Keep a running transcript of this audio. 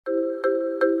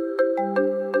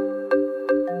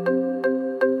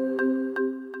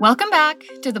Welcome back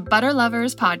to the Butter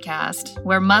Lovers podcast,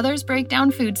 where mothers break down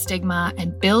food stigma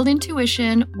and build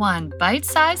intuition one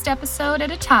bite-sized episode at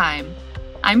a time.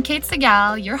 I'm Kate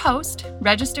Segal, your host,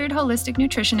 registered holistic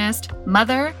nutritionist,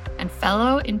 mother, and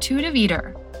fellow intuitive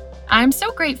eater. I'm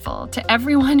so grateful to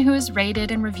everyone who has rated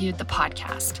and reviewed the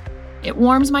podcast. It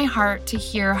warms my heart to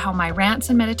hear how my rants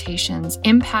and meditations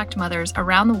impact mothers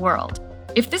around the world.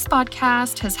 If this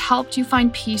podcast has helped you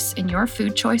find peace in your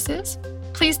food choices,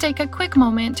 please take a quick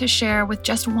moment to share with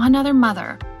just one other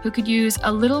mother who could use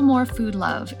a little more food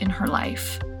love in her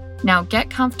life. Now get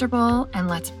comfortable and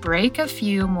let's break a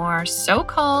few more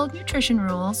so-called nutrition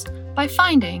rules by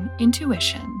finding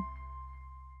intuition.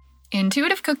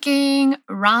 Intuitive Cooking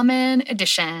Ramen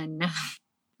Edition.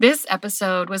 This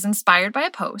episode was inspired by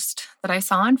a post that I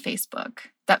saw on Facebook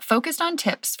that focused on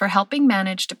tips for helping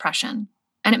manage depression.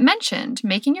 And it mentioned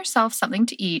making yourself something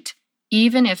to eat,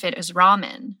 even if it is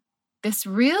ramen. This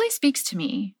really speaks to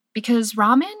me because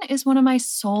ramen is one of my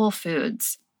soul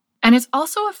foods. And it's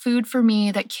also a food for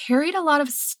me that carried a lot of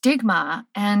stigma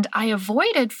and I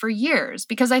avoided for years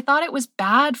because I thought it was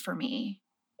bad for me.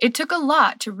 It took a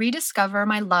lot to rediscover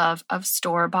my love of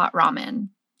store-bought ramen.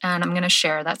 And I'm going to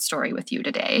share that story with you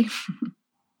today.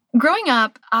 Growing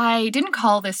up, I didn't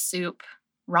call this soup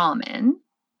ramen.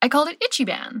 I called it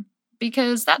Ichiban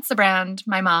because that's the brand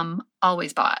my mom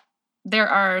always bought. There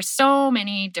are so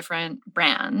many different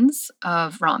brands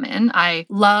of ramen. I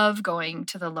love going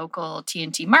to the local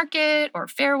T&T Market or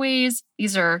Fairways.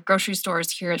 These are grocery stores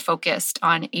here focused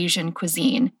on Asian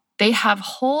cuisine. They have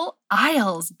whole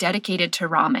aisles dedicated to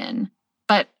ramen,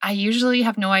 but I usually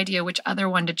have no idea which other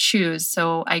one to choose,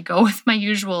 so I go with my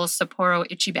usual Sapporo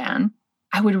Ichiban.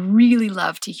 I would really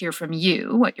love to hear from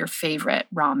you what your favorite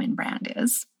ramen brand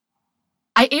is.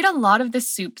 I ate a lot of this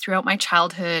soup throughout my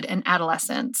childhood and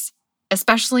adolescence.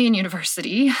 Especially in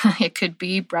university, it could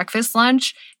be breakfast,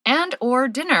 lunch, and or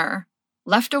dinner.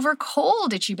 Leftover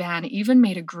cold Ichiban even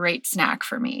made a great snack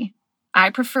for me. I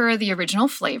prefer the original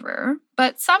flavor,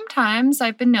 but sometimes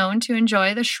I've been known to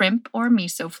enjoy the shrimp or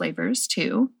miso flavors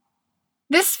too.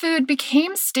 This food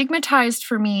became stigmatized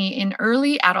for me in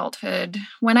early adulthood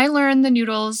when I learned the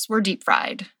noodles were deep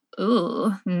fried.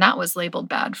 Ooh, and that was labeled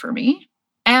bad for me.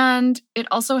 And it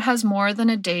also has more than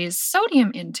a day's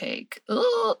sodium intake.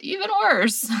 Ooh, even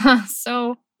worse.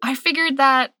 So I figured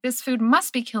that this food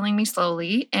must be killing me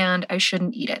slowly and I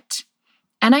shouldn't eat it.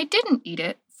 And I didn't eat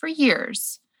it for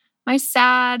years. My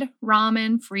sad,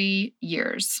 ramen-free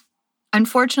years.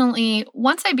 Unfortunately,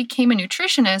 once I became a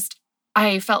nutritionist,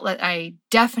 I felt that I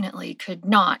definitely could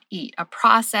not eat a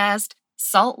processed,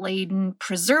 salt-laden,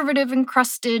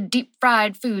 preservative-encrusted,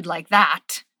 deep-fried food like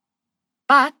that.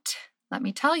 But let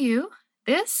me tell you,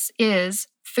 this is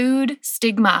food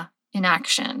stigma in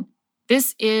action.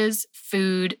 This is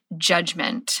food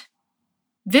judgment.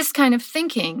 This kind of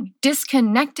thinking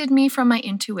disconnected me from my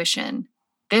intuition.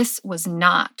 This was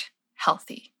not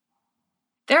healthy.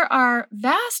 There are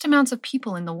vast amounts of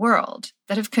people in the world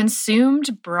that have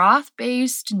consumed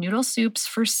broth-based noodle soups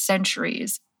for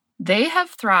centuries. They have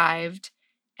thrived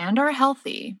and are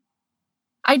healthy.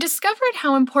 I discovered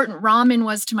how important ramen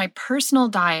was to my personal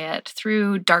diet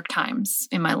through dark times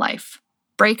in my life.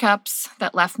 Breakups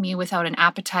that left me without an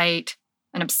appetite,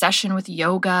 an obsession with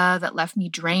yoga that left me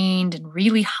drained and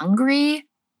really hungry,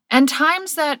 and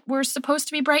times that were supposed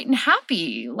to be bright and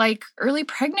happy, like early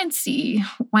pregnancy,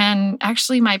 when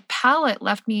actually my palate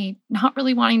left me not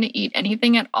really wanting to eat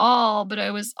anything at all, but I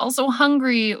was also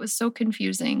hungry. It was so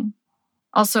confusing.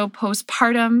 Also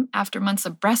postpartum, after months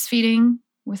of breastfeeding,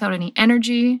 without any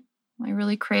energy, I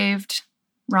really craved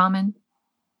ramen.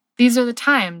 These are the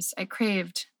times I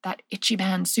craved that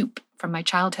Ichiban soup from my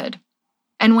childhood.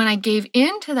 And when I gave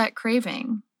in to that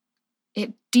craving,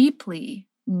 it deeply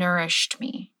nourished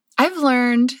me. I've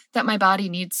learned that my body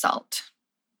needs salt.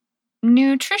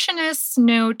 Nutritionists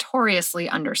notoriously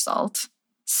undersalt.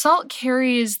 Salt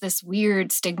carries this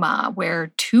weird stigma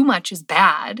where too much is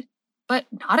bad, but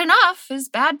not enough is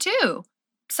bad too.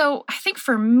 So I think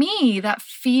for me, that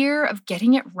fear of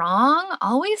getting it wrong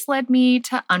always led me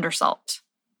to undersalt.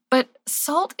 But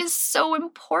salt is so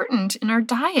important in our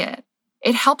diet.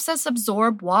 It helps us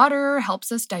absorb water,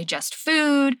 helps us digest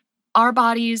food. Our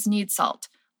bodies need salt.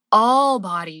 All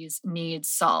bodies need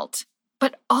salt.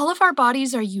 But all of our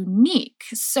bodies are unique,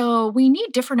 so we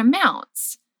need different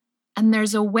amounts. And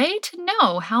there's a way to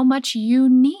know how much you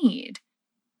need.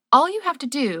 All you have to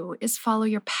do is follow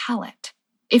your palate.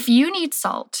 If you need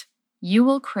salt, you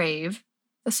will crave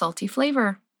the salty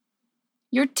flavor.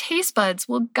 Your taste buds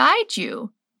will guide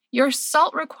you. Your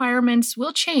salt requirements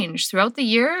will change throughout the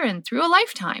year and through a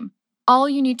lifetime. All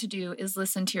you need to do is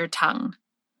listen to your tongue.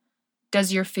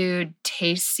 Does your food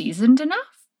taste seasoned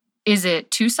enough? Is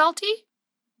it too salty?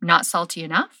 Not salty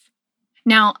enough?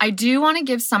 Now, I do want to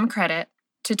give some credit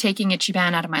to taking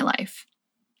Ichiban out of my life.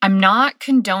 I'm not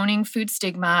condoning food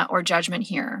stigma or judgment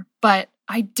here, but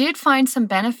I did find some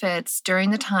benefits during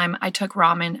the time I took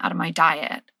ramen out of my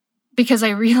diet because I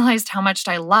realized how much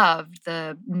I loved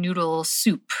the noodle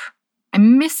soup. I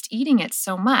missed eating it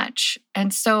so much,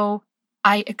 and so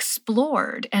I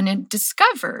explored and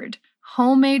discovered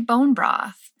homemade bone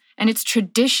broth and its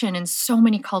tradition in so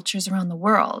many cultures around the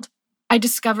world. I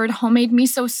discovered homemade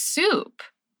miso soup.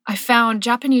 I found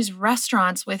Japanese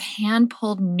restaurants with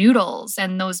hand-pulled noodles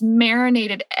and those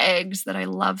marinated eggs that I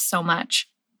love so much.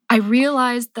 I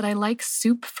realized that I like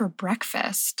soup for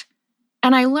breakfast.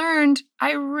 And I learned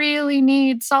I really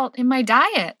need salt in my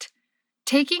diet.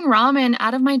 Taking ramen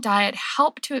out of my diet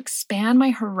helped to expand my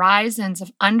horizons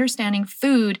of understanding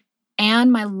food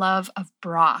and my love of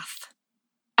broth.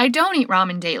 I don't eat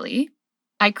ramen daily.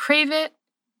 I crave it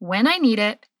when I need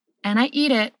it, and I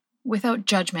eat it without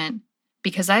judgment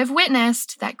because I have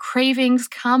witnessed that cravings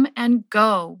come and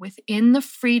go within the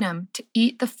freedom to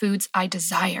eat the foods I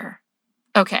desire.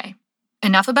 Okay,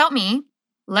 enough about me.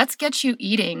 Let's get you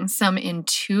eating some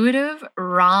intuitive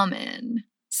ramen.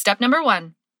 Step number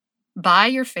 1, buy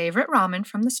your favorite ramen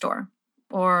from the store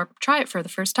or try it for the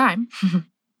first time.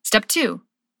 Step 2,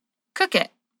 cook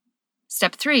it.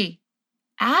 Step 3,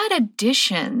 add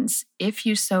additions if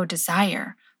you so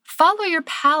desire. Follow your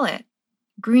palate.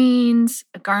 Greens,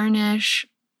 a garnish,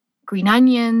 green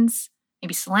onions,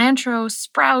 maybe cilantro,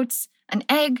 sprouts, an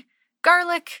egg,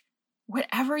 garlic,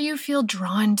 whatever you feel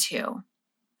drawn to.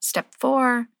 Step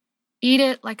 4, eat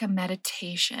it like a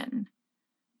meditation.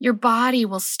 Your body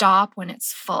will stop when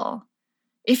it's full.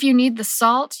 If you need the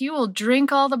salt, you will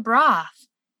drink all the broth.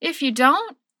 If you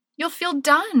don't, you'll feel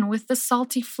done with the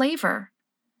salty flavor.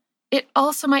 It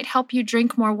also might help you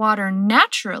drink more water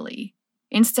naturally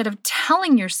instead of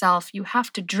telling yourself you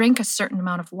have to drink a certain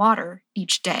amount of water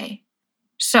each day.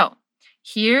 So,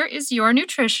 here is your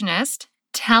nutritionist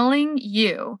telling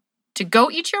you to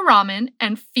go eat your ramen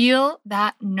and feel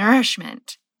that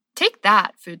nourishment. Take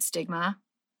that, food stigma.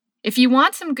 If you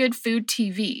want some good food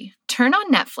TV, turn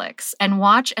on Netflix and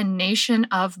watch A Nation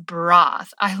of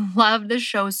Broth. I love this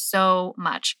show so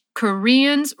much.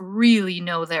 Koreans really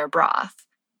know their broth.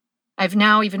 I've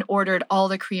now even ordered all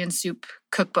the Korean soup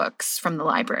cookbooks from the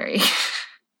library.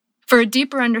 For a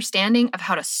deeper understanding of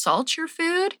how to salt your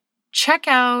food, check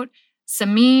out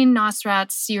Samin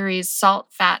Nosrat's series Salt,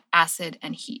 Fat, Acid,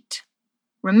 and Heat.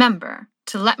 Remember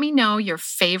to let me know your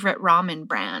favorite ramen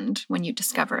brand when you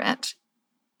discover it.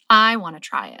 I want to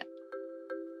try it.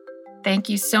 Thank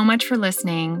you so much for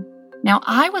listening. Now,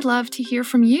 I would love to hear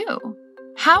from you.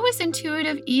 How is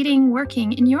intuitive eating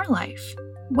working in your life?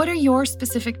 What are your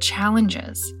specific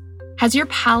challenges? Has your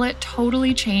palate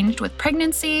totally changed with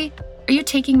pregnancy? Are you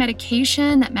taking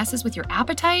medication that messes with your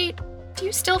appetite? Do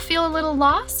you still feel a little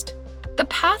lost? The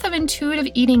path of intuitive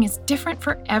eating is different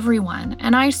for everyone,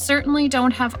 and I certainly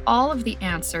don't have all of the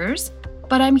answers,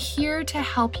 but I'm here to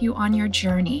help you on your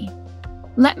journey.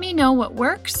 Let me know what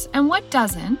works and what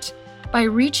doesn't by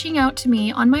reaching out to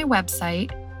me on my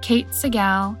website,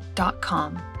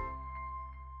 katesegal.com.